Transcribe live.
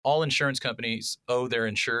All insurance companies owe their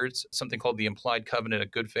insureds something called the implied covenant of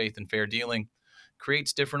good faith and fair dealing.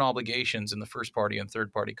 Creates different obligations in the first party and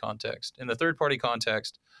third party context. In the third party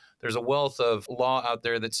context, there's a wealth of law out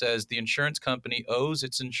there that says the insurance company owes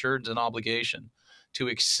its insureds an obligation to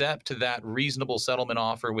accept that reasonable settlement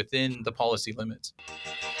offer within the policy limits.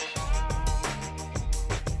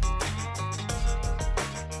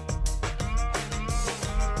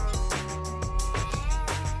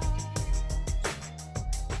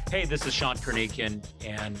 Hey, this is Sean Kernakian,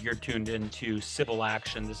 and you're tuned into Civil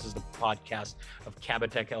Action. This is the podcast of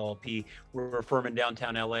Kabateck LLP. We're a firm in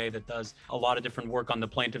downtown LA that does a lot of different work on the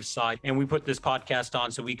plaintiff's side. And we put this podcast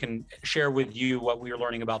on so we can share with you what we are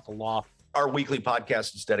learning about the law. Our weekly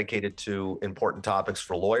podcast is dedicated to important topics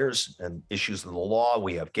for lawyers and issues in the law.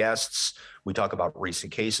 We have guests. We talk about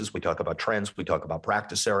recent cases. We talk about trends. We talk about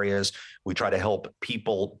practice areas. We try to help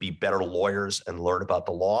people be better lawyers and learn about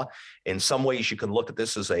the law. In some ways, you can look at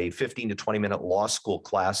this as a 15 to 20-minute law school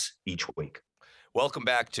class each week. Welcome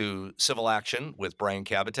back to Civil Action with Brian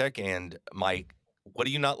Kabateck and my, what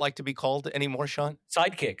do you not like to be called anymore, Sean?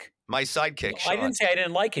 Sidekick. My sidekick, Sean. I didn't say I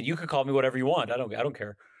didn't like it. You could call me whatever you want. I don't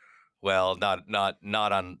care. Well, not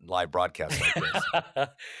on live broadcast like this.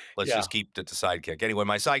 Let's just keep it to sidekick. Anyway,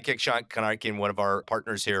 my sidekick, Sean Kernakian, one of our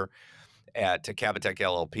partners here at Kabateck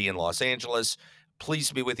LLP in Los Angeles. Pleased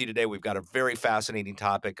to be with you today. We've got a very fascinating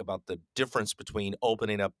topic about the difference between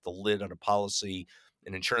opening up the lid on a policy,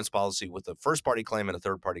 an insurance policy with a first-party claim and a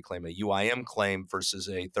third-party claim, a UIM claim versus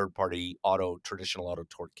a third-party traditional auto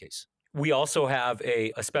tort case. We also have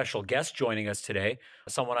a special guest joining us today,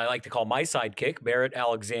 someone I like to call my sidekick, Barrett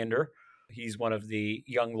Alexander. He's one of the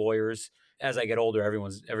young lawyers. As I get older,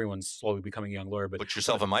 everyone's slowly becoming a young lawyer. But put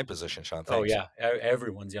yourself in my position, Sean. Thanks. Oh, yeah.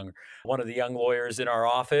 Everyone's younger. One of the young lawyers in our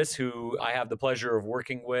office who I have the pleasure of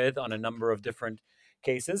working with on a number of different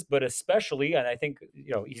cases, but especially, and I think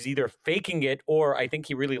he's either faking it or I think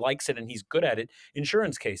he really likes it and he's good at it,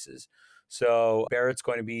 insurance cases. So Barrett's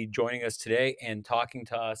going to be joining us today and talking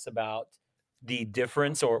to us about the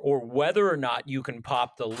difference or whether or not you can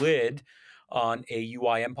pop the lid on a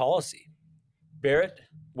UIM policy. Barrett,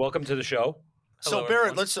 welcome to the show. Hello, so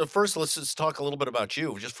Barrett, let's just talk a little bit about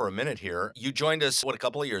you just for a minute here. You joined us, a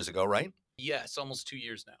couple of years ago, right? Yes, almost 2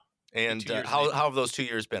 years now. And how have those 2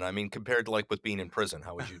 years been? I mean, compared to with being in prison,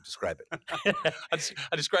 how would you describe it?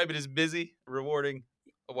 I describe it as busy, rewarding,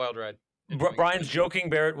 a wild ride. Brian's joking.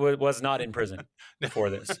 Barrett was not in prison before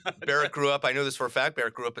this. Barrett grew up, I know this for a fact,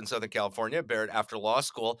 Barrett grew up in Southern California. Barrett, after law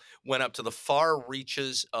school, went up to the far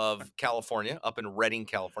reaches of California, up in Redding,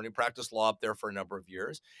 California, practiced law up there for a number of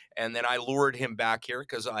years. And then I lured him back here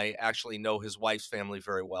because I actually know his wife's family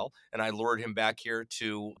very well. And I lured him back here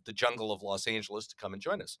to the jungle of Los Angeles to come and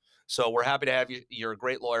join us. So we're happy to have you. You're a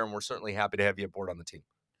great lawyer, and we're certainly happy to have you aboard on the team.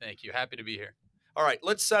 Thank you. Happy to be here. All right,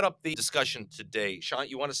 let's set up the discussion today. Sean,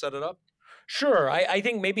 you want to set it up? Sure. I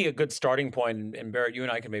think maybe a good starting point, and Barrett, you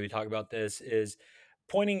and I can maybe talk about this, is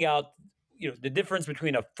pointing out the difference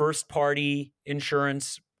between a first-party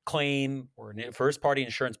insurance claim or a first-party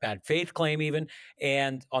insurance bad faith claim even,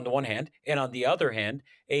 and on the one hand, and on the other hand,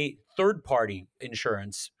 a third-party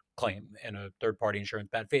insurance claim and a third-party insurance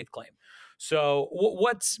bad faith claim. So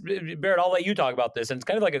Barrett, I'll let you talk about this. And it's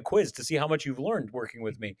kind of like a quiz to see how much you've learned working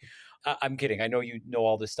with me. I'm kidding. I know you know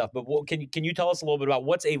all this stuff, but can you tell us a little bit about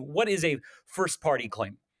what is a first-party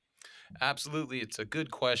claim? Absolutely. It's a good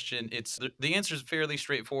question. The answer is fairly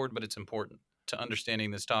straightforward, but it's important to understanding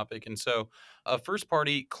this topic. And so a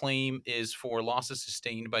first-party claim is for losses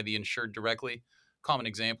sustained by the insured directly. Common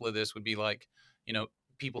example of this would be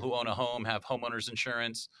people who own a home have homeowners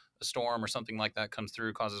insurance. A storm or something like that comes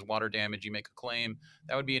through, causes water damage, you make a claim.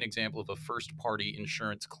 That would be an example of a first-party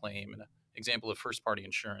insurance claim and an example of first-party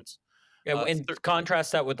insurance. Yeah, and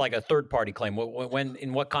contrast that with like a third-party claim.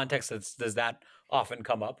 In what context does that often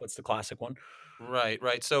come up? What's the classic one? Right.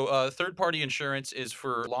 So third-party insurance is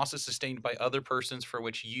for losses sustained by other persons for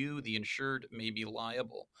which you, the insured, may be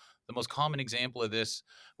liable. The most common example of this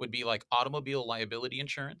would be like automobile liability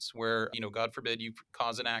insurance, where, God forbid you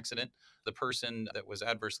cause an accident, the person that was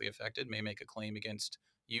adversely affected may make a claim against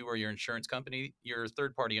you or your insurance company. Your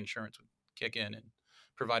third-party insurance would kick in and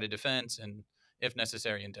provide a defense and, if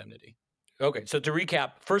necessary, indemnity. Okay, so to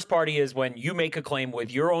recap, first party is when you make a claim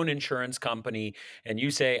with your own insurance company and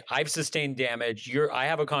you say, I've sustained damage, I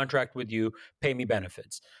have a contract with you, pay me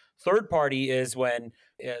benefits. Third party is when,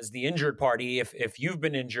 as the injured party, if you've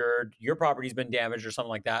been injured, your property's been damaged or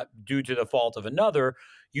something like that due to the fault of another,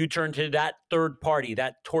 you turn to that third party,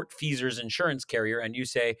 that tortfeasor's insurance carrier, and you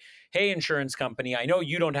say, hey, insurance company, I know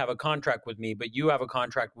you don't have a contract with me, but you have a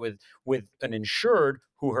contract with an insured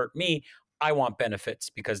who hurt me. I want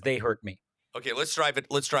benefits because they hurt me. Okay, let's drive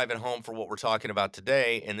it home for what we're talking about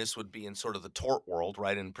today, and this would be in sort of the tort world,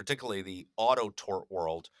 right? And particularly the auto tort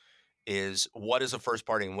world is what is a first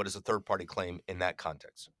party and what is a third party claim in that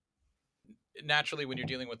context? Naturally, when you're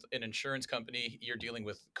dealing with an insurance company, you're dealing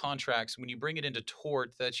with contracts. When you bring it into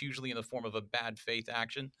tort, that's usually in the form of a bad faith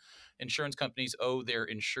action. Insurance companies owe their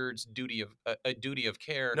insured's duty of a duty of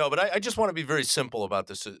care. No, but I just want to be very simple about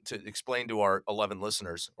this to explain to our 11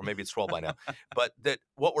 listeners, or maybe it's 12 by now, but that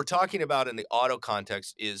what we're talking about in the auto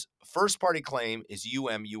context is first party claim is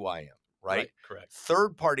UMUIM, right? Correct.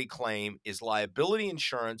 Third party claim is liability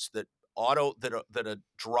insurance that a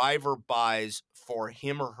driver buys for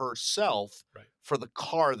him or herself Right. for the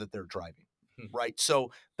car that they're driving. Hmm. Right.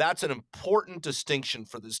 So that's an important distinction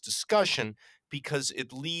for this discussion because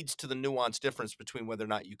it leads to the nuanced difference between whether or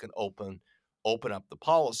not you can open up the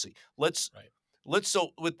policy. So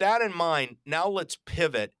with that in mind, now let's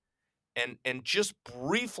pivot and just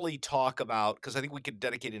briefly talk about, because I think we could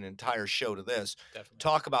dedicate an entire show to this. Definitely.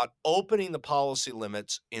 Talk about opening the policy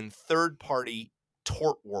limits in third party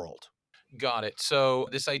tort world. Got it. So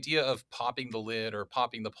this idea of popping the lid or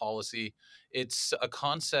popping the policy, it's a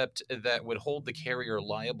concept that would hold the carrier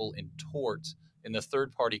liable in tort in the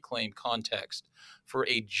third party claim context for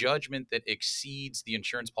a judgment that exceeds the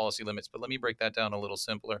insurance policy limits. But let me break that down a little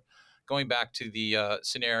simpler. Going back to the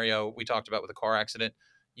scenario we talked about with a car accident,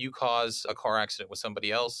 you cause a car accident with somebody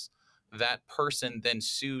else. That person then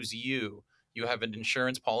sues you. You have an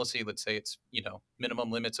insurance policy. Let's say it's,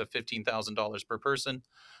 minimum limits of $15,000 per person.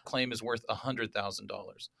 Claim is worth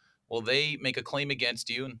 $100,000. Well, they make a claim against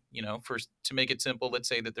you, and to make it simple, let's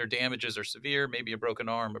say that their damages are severe, maybe a broken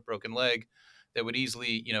arm, a broken leg, that would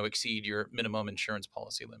easily exceed your minimum insurance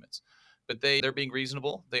policy limits. But they're being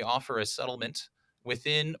reasonable. They offer a settlement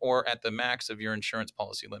within or at the max of your insurance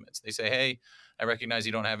policy limits. They say, hey, I recognize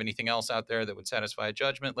you don't have anything else out there that would satisfy a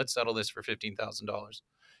judgment. Let's settle this for $15,000.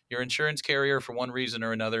 Your insurance carrier, for one reason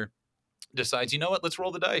or another, decides, you know what, let's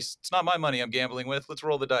roll the dice. It's not my money I'm gambling with. Let's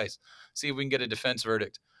roll the dice. See if we can get a defense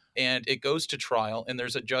verdict. And it goes to trial, and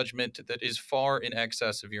there's a judgment that is far in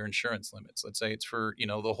excess of your insurance limits. Let's say it's for,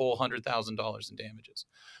 the whole $100,000 in damages.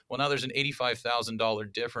 Well, now there's an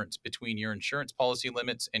 $85,000 difference between your insurance policy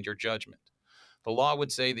limits and your judgment. The law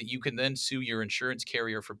would say that you can then sue your insurance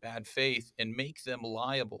carrier for bad faith and make them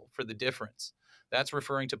liable for the difference. That's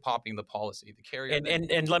referring to popping the policy. The carrier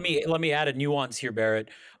and let me add a nuance here, Barrett.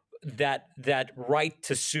 That right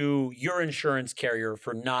to sue your insurance carrier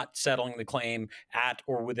for not settling the claim at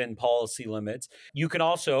or within policy limits. You can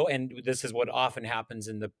also, and this is what often happens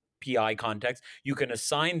in the PI context, you can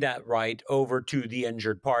assign that right over to the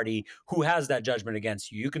injured party who has that judgment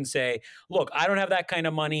against you. You can say, look, I don't have that kind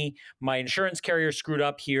of money. My insurance carrier screwed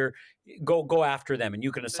up here. Go after them, and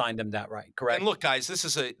you can assign them that right. Correct. And look, guys, this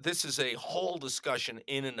is a whole discussion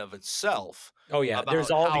in and of itself. Oh yeah, about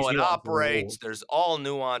there's all how these it operates. rules. There's all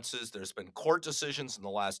nuances. There's been court decisions in the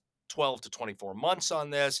last 12 to 24 months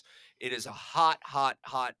on this. It is a hot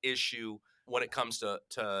issue when it comes to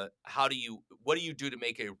what do you do to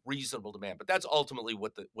make a reasonable demand? But that's ultimately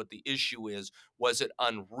what the issue is. Was it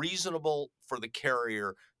unreasonable for the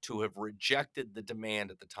carrier to have rejected the demand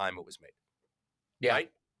at the time it was made? Yeah. Right?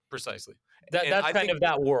 Precisely. That's kind of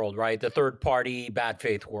that world, right? The third party bad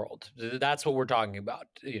faith world. That's what we're talking about.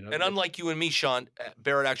 And unlike you and me, Sean,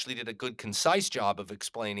 Barrett actually did a good, concise job of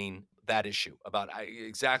explaining that issue about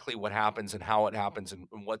exactly what happens and how it happens and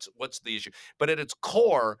what's the issue. But at its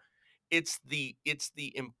core, it's the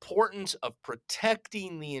importance of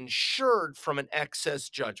protecting the insured from an excess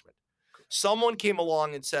judgment. Someone came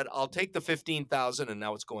along and said, I'll take the 15,000, and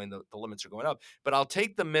now the limits are going up, but I'll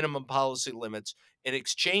take the minimum policy limits in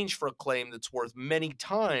exchange for a claim that's worth many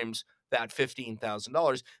times that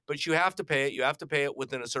 $15,000. But you have to pay it. You have to pay it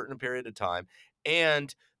within a certain period of time.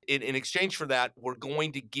 And in exchange for that, we're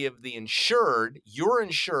going to give your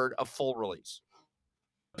insured, a full release.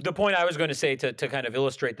 The point I was going to say to kind of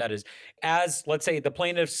illustrate that is, as let's say the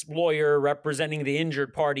plaintiff's lawyer representing the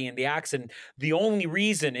injured party in the accident, the only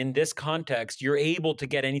reason in this context you're able to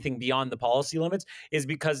get anything beyond the policy limits is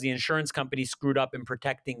because the insurance company screwed up in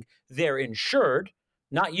protecting their insured,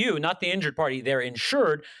 not you, not the injured party, they're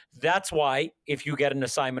insured. That's why if you get an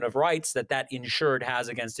assignment of rights that insured has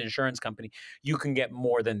against the insurance company, you can get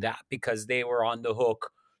more than that because they were on the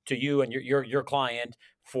hook to you and your client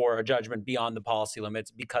for a judgment beyond the policy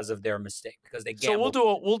limits because of their mistake, because they So gambled.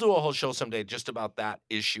 we'll do a whole show someday just about that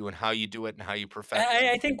issue and how you do it and how you perfect it.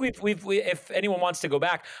 I think if anyone wants to go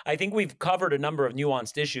back, I think we've covered a number of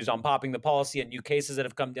nuanced issues on popping the policy and new cases that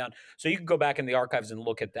have come down. So you can go back in the archives and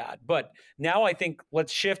look at that. But now I think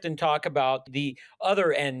let's shift and talk about the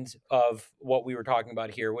other end of what we were talking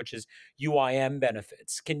about here, which is UIM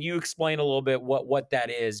benefits. Can you explain a little bit what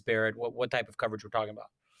that is, Barrett? What type of coverage we're talking about?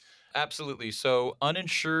 Absolutely. So,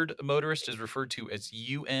 uninsured motorist is referred to as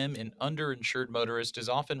UM, and underinsured motorist is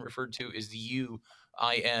often referred to as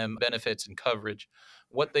UIM benefits and coverage.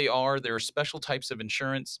 What they are, there are special types of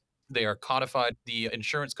insurance. They are codified, the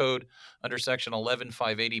insurance code under section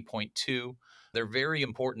 11580.2. They're very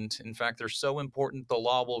important. In fact, they're so important, the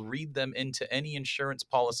law will read them into any insurance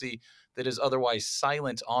policy that is otherwise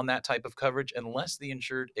silent on that type of coverage unless the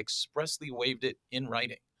insured expressly waived it in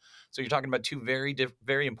writing. So you're talking about two very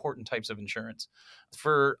important types of insurance.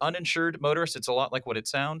 For uninsured motorists, it's a lot like what it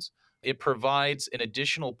sounds. It provides an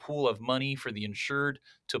additional pool of money for the insured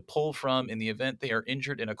to pull from in the event they are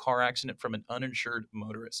injured in a car accident from an uninsured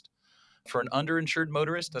motorist. For an underinsured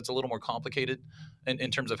motorist, that's a little more complicated in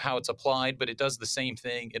terms of how it's applied, but it does the same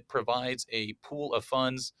thing. It provides a pool of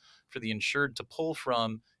funds for the insured to pull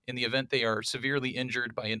from in the event they are severely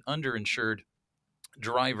injured by an underinsured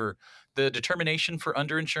driver. The determination for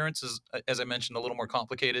underinsurance is, as I mentioned, a little more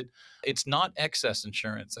complicated. It's not excess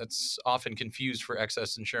insurance. That's often confused for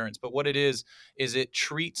excess insurance. But what it is it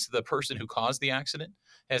treats the person who caused the accident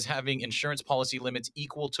as having insurance policy limits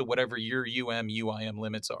equal to whatever your UIM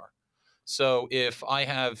limits are. So if I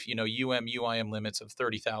have, UIM limits of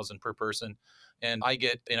 30,000 per person, and I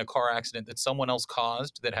get in a car accident that someone else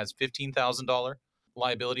caused that has $15,000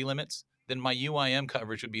 liability limits, then my UIM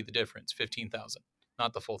coverage would be the difference, 15,000.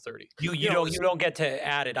 Not the full 30. You don't get to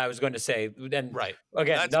add it. I was going to say, then Right.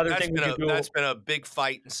 again, another thing that's been a big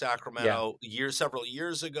fight in Sacramento several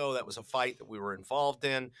years ago. That was a fight that we were involved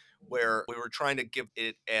in where we were trying to give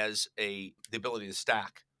it as the ability to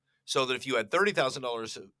stack. So that if you had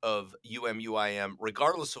 $30,000 of UIM,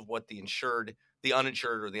 regardless of what the uninsured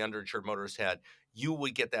or the underinsured motorist had, you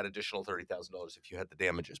would get that additional $30,000 if you had the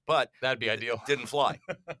damages. But that'd be ideal. It didn't fly.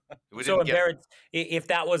 So if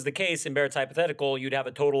that was the case in Barrett's hypothetical, you'd have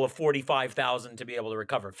a total of 45,000 to be able to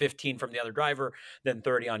recover, 15 from the other driver, then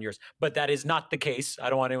 30 on yours. But that is not the case. I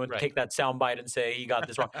don't want anyone to take that soundbite and say he got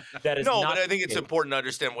this wrong. That is no, not but I think it's important to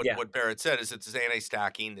understand what Barrett said is it's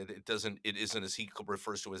anti-stacking. It isn't as he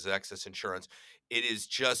refers to as excess insurance. It is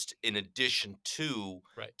just in addition to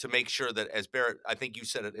make sure that, as Barrett, I think you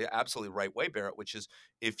said it absolutely right way, Barrett, which is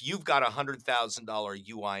if you've got $100,000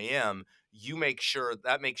 UIM, you make sure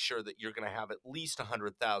that you're going to have at least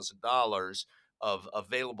 $100,000 of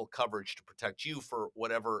available coverage to protect you for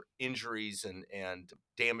whatever injuries and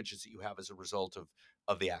damages that you have as a result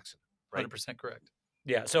of the accident. Right? 100% correct.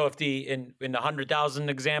 Yeah. So if in the 100,000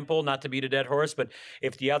 example, not to beat a dead horse, but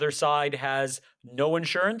if the other side has no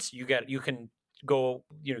insurance, you can go,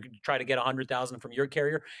 try to get 100,000 from your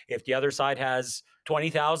carrier. If the other side has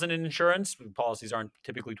 20,000 in insurance, policies aren't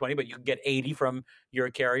typically 20, but you can get 80 from your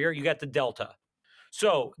carrier. You get the delta.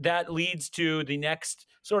 So that leads to the next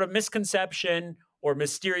sort of misconception or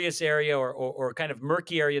mysterious area or kind of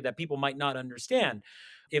murky area that people might not understand.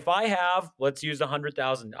 If I have, let's use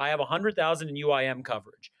 100,000. I have 100,000 in UIM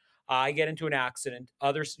coverage. I get into an accident,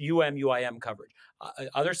 UIM coverage.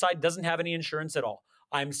 Other side doesn't have any insurance at all.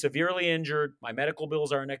 I'm severely injured. My medical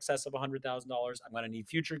bills are in excess of $100,000. I'm going to need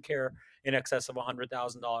future care in excess of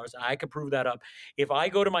 $100,000. I can prove that up. If I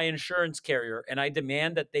go to my insurance carrier and I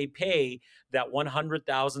demand that they pay that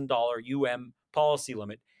 $100,000 policy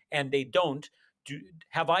limit, and they don't,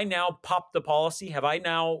 have I now popped the policy? Have I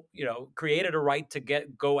now, created a right to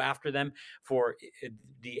go after them for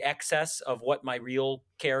the excess of what my real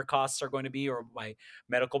care costs are going to be or my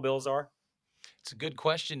medical bills are? It's a good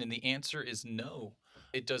question, and the answer is no.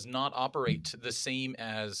 It does not operate the same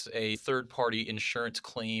as a third-party insurance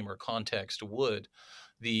claim or context would.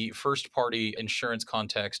 The first-party insurance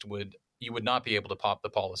context you would not be able to pop the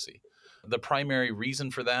policy. The primary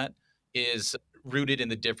reason for that is rooted in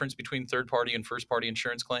the difference between third-party and first-party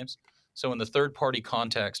insurance claims. So in the third-party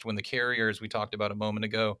context, when the carrier, as we talked about a moment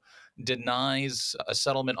ago, denies a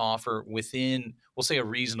settlement offer within, we'll say a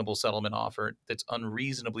reasonable settlement offer that's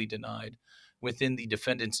unreasonably denied within the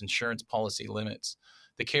defendant's insurance policy limits,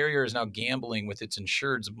 the carrier is now gambling with its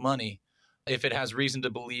insured's money if it has reason to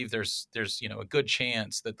believe there's a good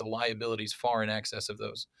chance that the liability is far in excess of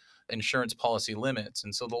those insurance policy limits.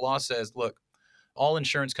 And so the law says, look, all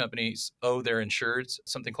insurance companies owe their insureds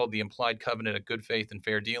something called the implied covenant of good faith and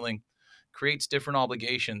fair dealing. creates different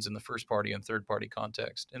obligations in the first party and third party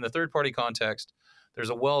context. In the third party context, there's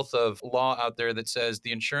a wealth of law out there that says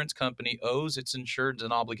the insurance company owes its insureds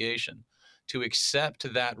an obligation to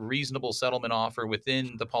accept that reasonable settlement offer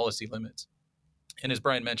within the policy limits. And as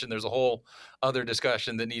Brian mentioned, there's a whole other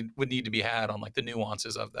discussion that would need to be had on like the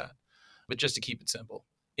nuances of that. But just to keep it simple,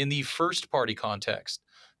 in the first party context,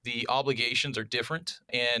 the obligations are different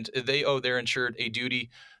and they owe their insured a duty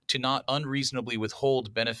to not unreasonably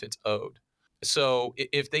withhold benefits owed. So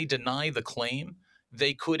if they deny the claim,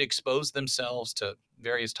 they could expose themselves to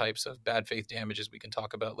various types of bad faith damages we can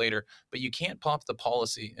talk about later, but you can't pop the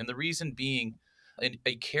policy. And the reason being,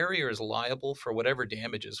 a carrier is liable for whatever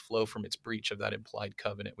damages flow from its breach of that implied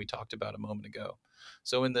covenant we talked about a moment ago.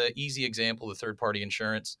 So in the easy example, the third party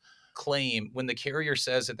insurance claim, when the carrier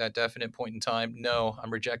says at that definite point in time, no,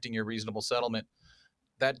 I'm rejecting your reasonable settlement,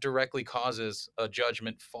 that directly causes a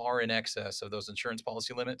judgment far in excess of those insurance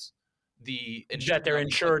policy limits. The that their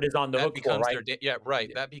insured is on the hook for,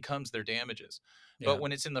 right? That becomes their damages. But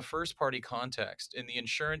when it's in the first party context, and the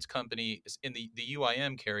insurance company, in the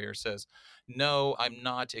UIM carrier says, no, I'm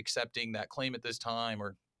not accepting that claim at this time,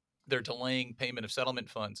 or they're delaying payment of settlement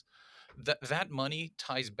funds, that money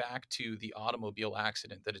ties back to the automobile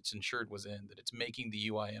accident that its insured was in, that it's making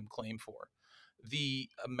the UIM claim for. The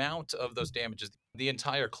amount of those damages, the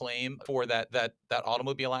entire claim for that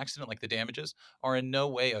automobile accident, like the damages, are in no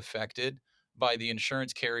way affected by the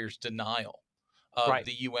insurance carrier's denial of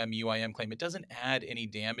the UIM claim. It doesn't add any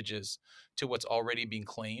damages to what's already being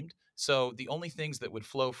claimed. So the only things that would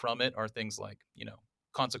flow from it are things like,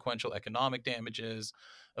 consequential economic damages,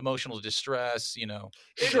 emotional distress,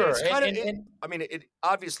 Sure. It's kind of, I mean, it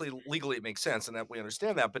obviously legally it makes sense, and that we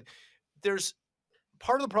understand that, but there's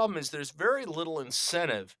part of the problem is there's very little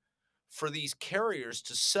incentive for these carriers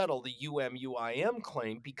to settle the UIM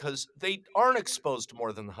claim because they aren't exposed to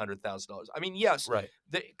more than the $100,000. I mean, yes,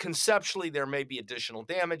 conceptually there may be additional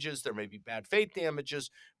damages, there may be bad faith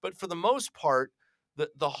damages, but for the most part,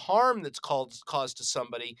 the harm that's caused to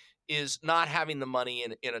somebody is not having the money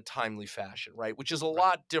in a timely fashion, right? Which is a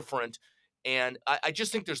lot different. And I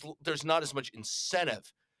just think there's not as much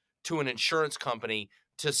incentive to an insurance company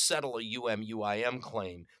to settle a UIM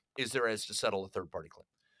claim is there as to settle a third-party claim.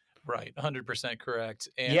 Right, 100% correct.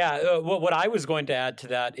 And what I was going to add to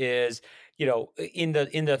that is, in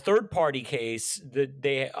the third party case,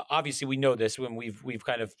 they obviously, we know this when we've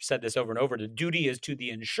kind of said this over and over. The duty is to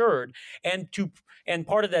the insured, and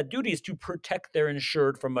part of that duty is to protect their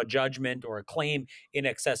insured from a judgment or a claim in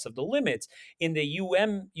excess of the limits. In the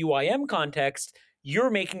UIM context,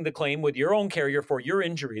 you're making the claim with your own carrier for your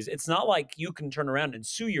injuries. It's not like you can turn around and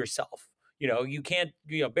sue yourself. You can't,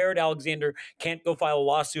 Barrett Alexander can't go file a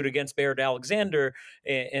lawsuit against Barrett Alexander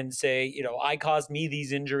and say, I caused me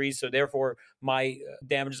these injuries, so therefore my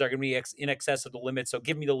damages are going to be in excess of the limit. So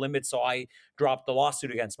give me the limit so I drop the lawsuit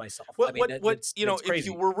against myself. It's crazy. If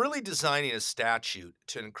you were really designing a statute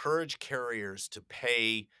to encourage carriers to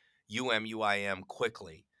pay UIM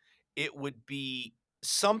quickly, it would be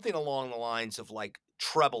something along the lines of like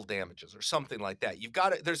treble damages or something like that.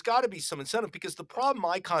 There's got to be some incentive, because the problem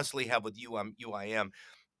I constantly have with UIM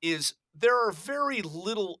is there are very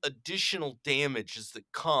little additional damages that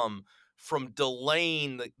come from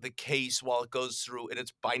delaying the case while it goes through and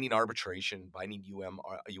it's binding UIM arbitration.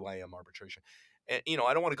 And,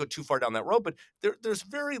 I don't want to go too far down that road, but there's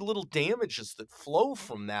very little damages that flow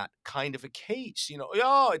from that kind of a case.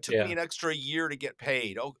 It took me an extra year to get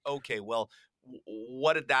paid. Oh, okay, well,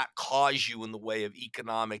 what did that cause you in the way of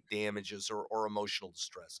economic damages or emotional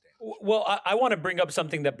distress damage? Well, I want to bring up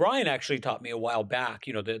something that Brian actually taught me a while back,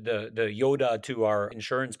 the Yoda to our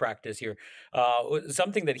insurance practice here.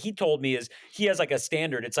 Something that he told me is he has like a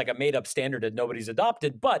standard. It's like a made up standard that nobody's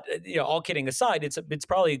adopted. But, all kidding aside, it's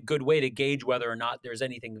probably a good way to gauge whether or not there's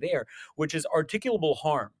anything there, which is articulable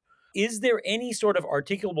harm. Is there any sort of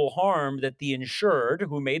articulable harm that the insured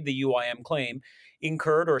who made the UIM claim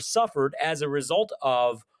incurred or suffered as a result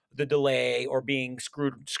of the delay or being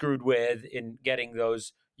screwed with in getting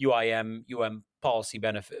those UIM policy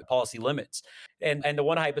limits? And the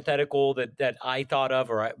one hypothetical that I thought of,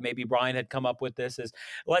 or maybe Brian had come up with this, is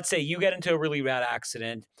let's say you get into a really bad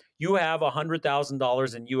accident. You have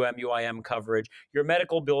 $100,000 in UIM coverage. Your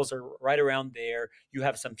medical bills are right around there. You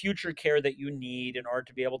have some future care that you need in order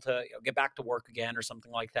to be able to get back to work again or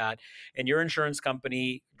something like that. And your insurance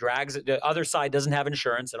company drags it. The other side doesn't have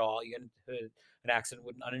insurance at all. You get an accident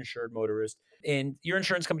with an uninsured motorist, and your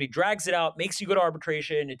insurance company drags it out, makes you go to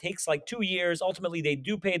arbitration. It takes like 2 years. Ultimately, they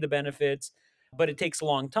do pay the benefits, but it takes a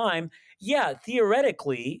long time. Yeah,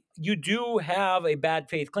 theoretically, you do have a bad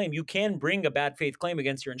faith claim. You can bring a bad faith claim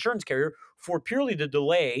against your insurance carrier for purely the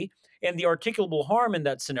delay And the articulable harm in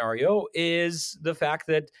that scenario is the fact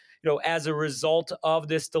that, as a result of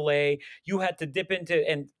this delay, you had to dip into,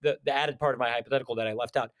 and the added part of my hypothetical that I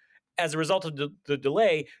left out, as a result of the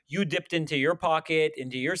delay, you dipped into your pocket,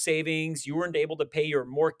 into your savings, you weren't able to pay your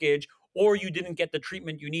mortgage, or you didn't get the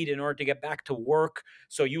treatment you need in order to get back to work.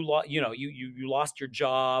 So you lost your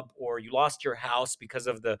job, or you lost your house because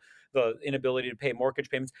of the inability to pay mortgage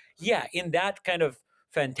payments. Yeah, in that kind of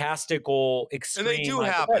fantastical And they extreme do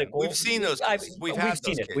happen. We've hypothetical, seen those cases. We've we've had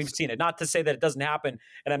seen those it. We've cases. seen it. Not to say that it doesn't happen,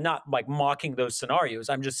 and I'm not like mocking those scenarios.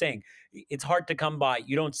 I'm just saying it's hard to come by.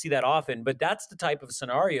 You don't see that often, but that's the type of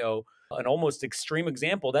scenario, an almost extreme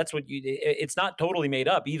example. That's what it's not totally made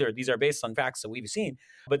up either. These are based on facts that we've seen,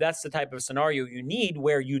 but that's the type of scenario you need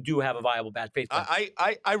where you do have a viable bad faith claim.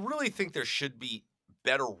 I really think there should be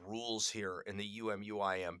better rules here in the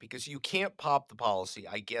UMUIM because you can't pop the policy.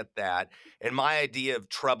 I get that. And my idea of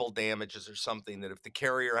treble damages or something that if the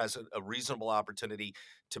carrier has a reasonable opportunity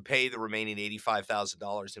to pay the remaining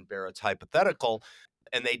 $85,000 in Barrett's hypothetical,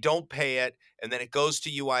 and they don't pay it, and then it goes to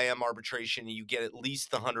UIM arbitration, and you get at least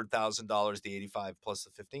the $100,000, the 85 plus the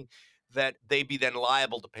 15, that they be then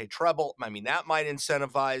liable to pay treble. I mean, that might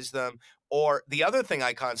incentivize them. Or the other thing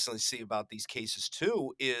I constantly see about these cases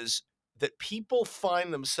too is that people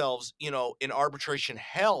find themselves, in arbitration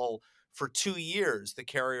hell for 2 years. The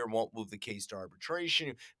carrier won't move the case to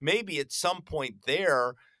arbitration. Maybe at some point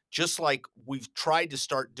there, just like we've tried to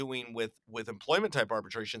start doing with employment type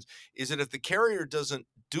arbitrations, is that if the carrier doesn't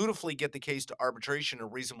dutifully get the case to arbitration in a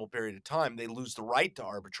reasonable period of time, they lose the right to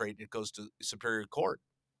arbitrate and it goes to superior court.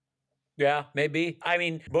 Yeah, maybe. I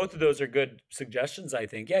mean, both of those are good suggestions, I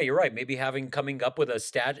think. Yeah, you're right. Maybe coming up with a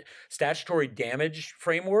statutory damage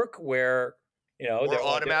framework where, Or there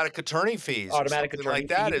automatic attorney fees or automatic something like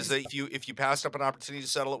attorney that is fees. that if you passed up an opportunity to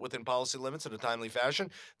settle it within policy limits in a timely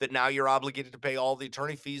fashion, that now you're obligated to pay all the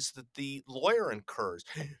attorney fees that the lawyer incurs.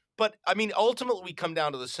 But I mean, ultimately we come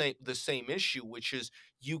down to the same issue, which is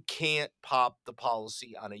you can't pop the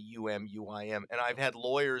policy on a UIM. And I've had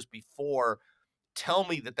lawyers before tell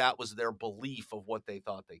me that that was their belief of what they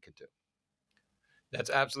thought they could do. That's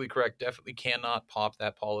absolutely correct. Definitely cannot pop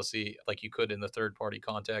that policy like you could in the third party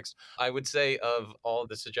context. I would say, of all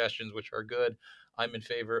the suggestions, which are good, I'm in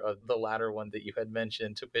favor of the latter one that you had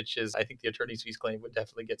mentioned, which is I think the attorney's fees claim would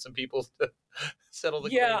definitely get some people to settle the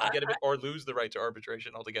claim to Yeah, get a bit or lose the right to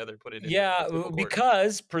arbitration altogether, put it in yeah, civil court.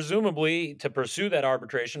 because presumably to pursue that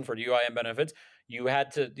arbitration for the UIM benefits, you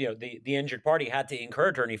had to, the injured party had to incur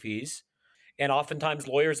attorney fees. And oftentimes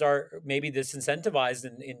lawyers are maybe disincentivized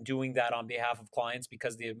in doing that on behalf of clients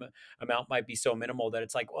because the amount might be so minimal that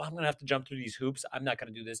it's like, well, I'm going to have to jump through these hoops. I'm not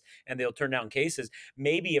going to do this. And they'll turn down cases.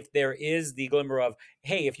 Maybe if there is the glimmer of,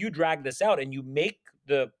 hey, if you drag this out and you make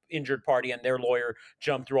the injured party and their lawyer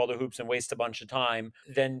jump through all the hoops and waste a bunch of time,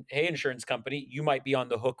 then, hey, insurance company, you might be on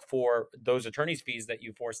the hook for those attorney's fees that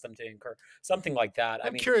you forced them to incur. Something like that. I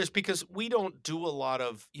I'm mean, curious because we don't do a lot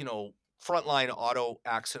of, frontline auto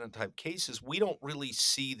accident type cases. We don't really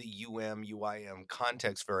see the UIM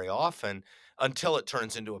context very often until it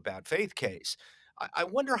turns into a bad faith case. I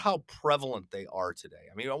wonder how prevalent they are today.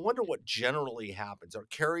 I mean, I wonder what generally happens. Are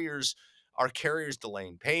carriers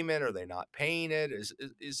delaying payment? Are they not paying it?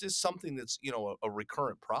 Is this something that's, a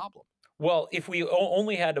recurrent problem? well, if we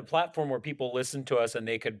only had a platform where people listen to us and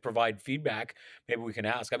they could provide feedback, maybe we can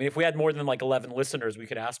ask. I mean, if we had more than like 11 listeners, we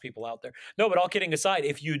could ask people out there. No, but all kidding aside,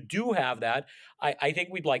 if you do have that, I think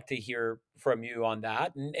we'd like to hear from you on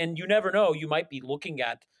that. And you never know, you might be looking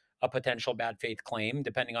at a potential bad faith claim,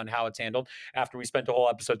 depending on how it's handled, after we spent a whole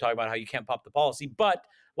episode talking about how you can't pop the policy. But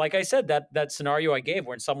like I said, that scenario I gave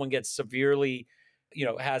where someone gets severely,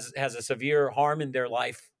 has a severe harm in their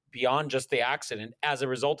life beyond just the accident as a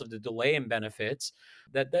result of the delay in benefits,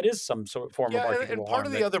 that is some sort of form of Yeah, and articulable part harm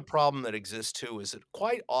of the that. other problem that exists too is that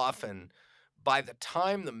quite often, by the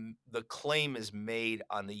time the claim is made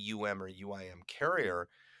on the or UIM carrier,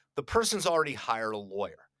 the person's already hired a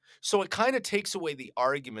lawyer. So it kind of takes away the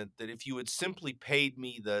argument that if you had simply paid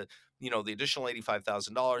me the additional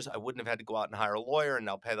 $85,000, I wouldn't have had to go out and hire a lawyer and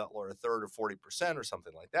now pay that lawyer a third or 40% or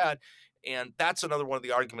something like that. And that's another one of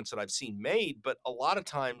the arguments that I've seen made. But a lot of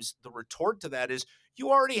times the retort to that is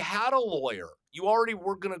you already had a lawyer. You already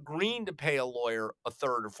were going to agree to pay a lawyer a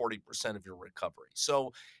third or 40% of your recovery.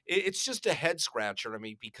 So it's just a head scratcher to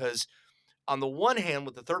me because on the one hand,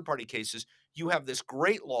 with the third party cases, you have this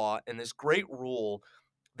great law and this great rule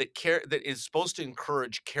that is supposed to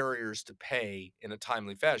encourage carriers to pay in a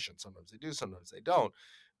timely fashion. Sometimes they do, sometimes they don't.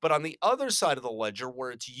 But on the other side of the ledger, where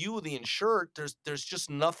it's you, the insured, there's just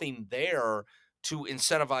nothing there to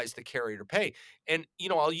incentivize the carrier to pay. And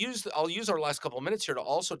I'll use our last couple of minutes here to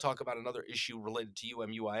also talk about another issue related to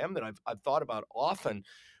UM/UIM that I've thought about often,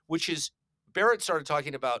 which is Barrett started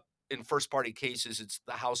talking about in first party cases. It's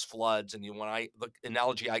the house floods, and the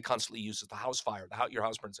analogy I constantly use is the house fire, your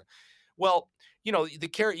house burns. Well, the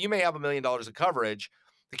carrier, you may have $1 million of coverage.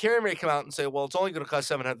 The carrier may come out and say, well, it's only going to cost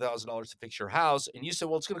 $700,000 to fix your house. And you say,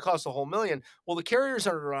 well, it's going to cost a whole million. Well, the carrier's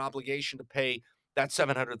under an obligation to pay that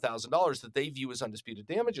 $700,000 that they view as undisputed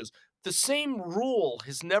damages. The same rule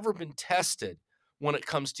has never been tested when it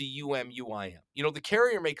comes to UM/UIM. The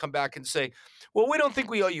carrier may come back and say, well, we don't think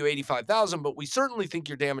we owe you $85,000, but we certainly think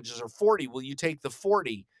your damages are $40. Will you take the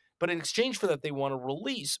 $40? But in exchange for that, they want a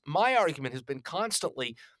release. My argument has been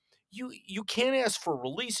constantly, you can't ask for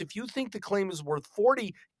release. If you think the claim is worth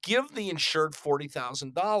 $40, give the insured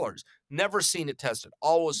 $40,000. Never seen it tested.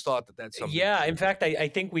 Always thought that that's something. Yeah, in fact, I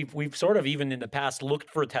think we've sort of even in the past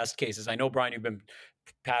looked for test cases. I know, Brian, you've been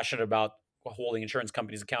passionate about holding insurance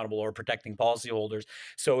companies accountable or protecting policyholders.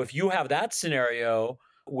 So if you have that scenario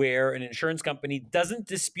where an insurance company doesn't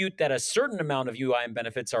dispute that a certain amount of UIM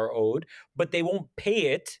benefits are owed, but they won't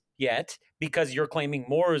pay it yet because you're claiming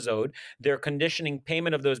more is owed, they're conditioning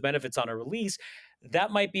payment of those benefits on a release. That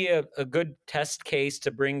might be a good test case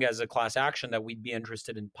to bring as a class action that we'd be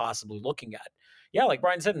interested in possibly looking at. Yeah, like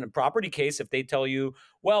Brian said, in a property case, if they tell you,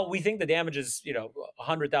 well, we think the damage is,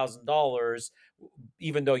 $100,000,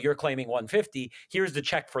 even though you're claiming 150, here's the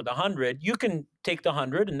check for the 100, you can take the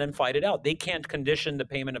 100 and then fight it out. They can't condition the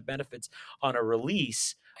payment of benefits on a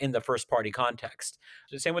release in the first party context.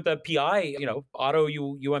 The same with the PI, auto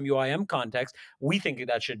UM/UIM context. We think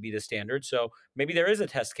that should be the standard. So maybe there is a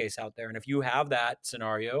test case out there. And if you have that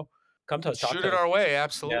scenario, come to us. Shoot it our way.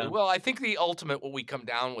 Absolutely. Yeah. Well, I think the ultimate, what we come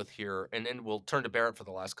down with here, and then we'll turn to Barrett for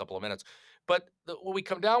the last couple of minutes, but what we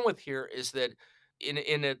come down with here is that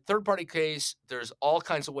in a third-party case, there's all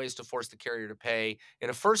kinds of ways to force the carrier to pay.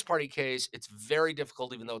 In a first-party case, it's very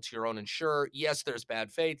difficult, even though it's your own insurer. Yes, there's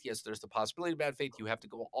bad faith. Yes, there's the possibility of bad faith. You have to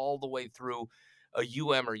go all the way through a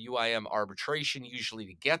UM or UIM arbitration usually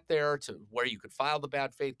to get there to where you could file the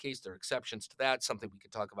bad faith case. There are exceptions to that, something we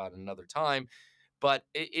could talk about another time. But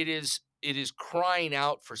it is crying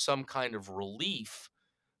out for some kind of relief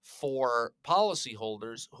for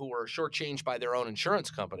policyholders who are shortchanged by their own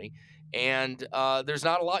insurance company. And there's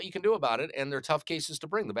not a lot you can do about it. And they're tough cases to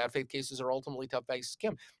bring. The bad faith cases are ultimately tough cases.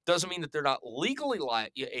 Doesn't mean that they're not legally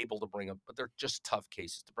able to bring them, but they're just tough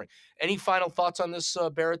cases to bring. Any final thoughts on this,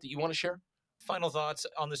 Barrett, that you want to share? Final thoughts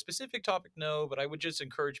on the specific topic? No, but I would just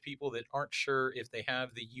encourage people that aren't sure if they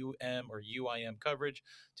have the UM or UIM coverage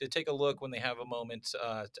to take a look when they have a moment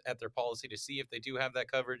at their policy to see if they do have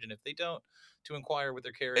that coverage. And if they don't, to inquire with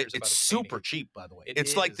their carriers. It's super cheap, by the way.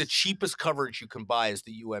 It's like the cheapest coverage you can buy is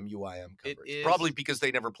the UM/UIM coverage. Probably because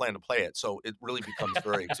they never plan to play it. So it really becomes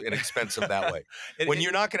very inexpensive that way. When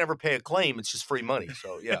you're not going to ever pay a claim, it's just free money.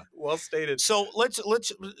 So, yeah. Well stated. So let's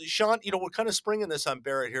Sean, we're kind of springing this on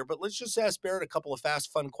Barrett here, but let's just ask Barrett a couple of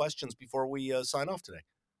fast, fun questions before we sign off today.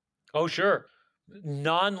 Oh, sure.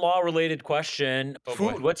 Non-law related question.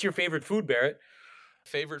 Food. Boy. What's your favorite food, Barrett?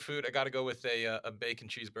 Favorite food? I got to go with a bacon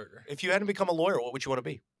cheeseburger. If you hadn't become a lawyer, what would you want to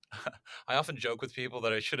be? I often joke with people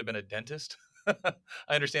that I should have been a dentist. I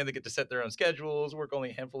understand they get to set their own schedules, work only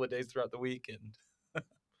a handful of days throughout the week,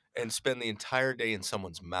 and spend the entire day in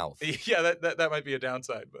someone's mouth. Yeah, that might be a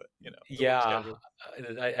downside, but Yeah,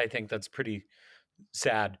 I think that's pretty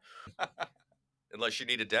sad. Unless you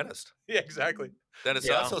need a dentist. Yeah, exactly. Then it's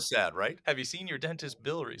not so sad, right? Have you seen your dentist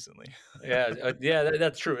bill recently? Yeah,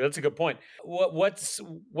 that's true. That's a good point. What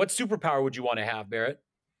superpower would you want to have, Barrett?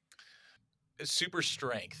 Super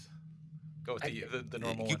strength. Go with the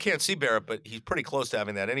normal You can't see Barrett, but he's pretty close to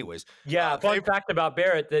having that anyways. Yeah, fun fact about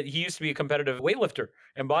Barrett that he used to be a competitive weightlifter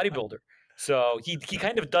and bodybuilder. So he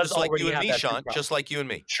kind of does just like already you and have me, that Sean. superpower. Just like you and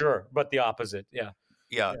me. Sure, but the opposite.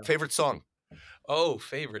 Yeah. Favorite song? Oh,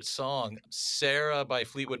 favorite song. Sarah by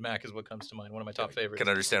Fleetwood Mac is what comes to mind. One of my top favorites. Can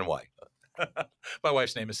understand why. My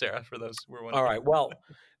wife's name is Sarah, for those who were wondering. All right. Well,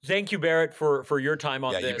 thank you, Barrett, for your time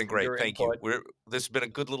on this. Yeah, you've been great. Thank you. This has been a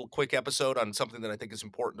good little quick episode on something that I think is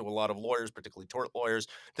important to a lot of lawyers, particularly tort lawyers.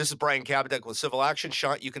 This is Brian Kabatek with Civil Action.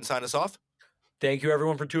 Sean, you can sign us off. Thank you,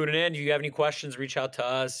 everyone, for tuning in. If you have any questions, reach out to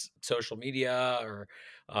us, social media, or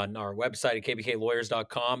on our website at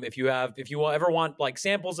kbklawyers.com. If you ever want like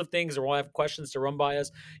samples of things or have questions to run by us,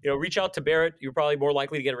 reach out to Barrett. You're probably more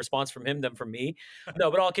likely to get a response from him than from me. No,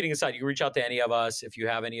 but all kidding aside, you can reach out to any of us. If you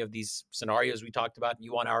have any of these scenarios we talked about and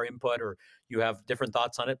you want our input or you have different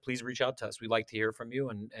thoughts on it, please reach out to us. We'd like to hear from you,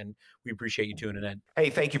 and we appreciate you tuning in. Hey,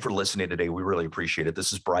 thank you for listening today. We really appreciate it.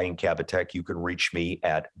 This is Brian Kabatek. You can reach me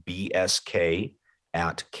at BSK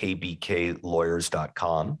at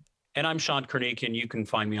kbklawyers.com. And I'm Sean Kernikian. You can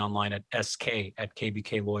find me online at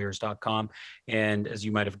sk@kbklawyers.com. And as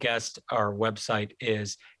you might have guessed, our website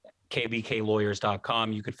is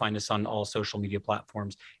kbklawyers.com. You could find us on all social media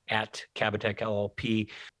platforms at Cabotech LLP.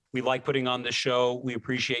 We like putting on this show. We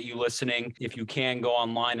appreciate you listening. If you can, go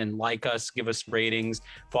online and like us, give us ratings,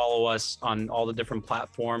 follow us on all the different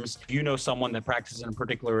platforms. If you know someone that practices in a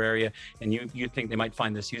particular area and you think they might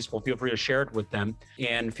find this useful, feel free to share it with them.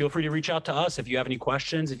 And feel free to reach out to us if you have any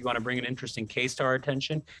questions, if you want to bring an interesting case to our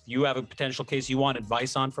attention, if you have a potential case you want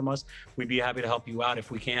advice on from us, we'd be happy to help you out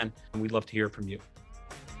if we can. And we'd love to hear from you.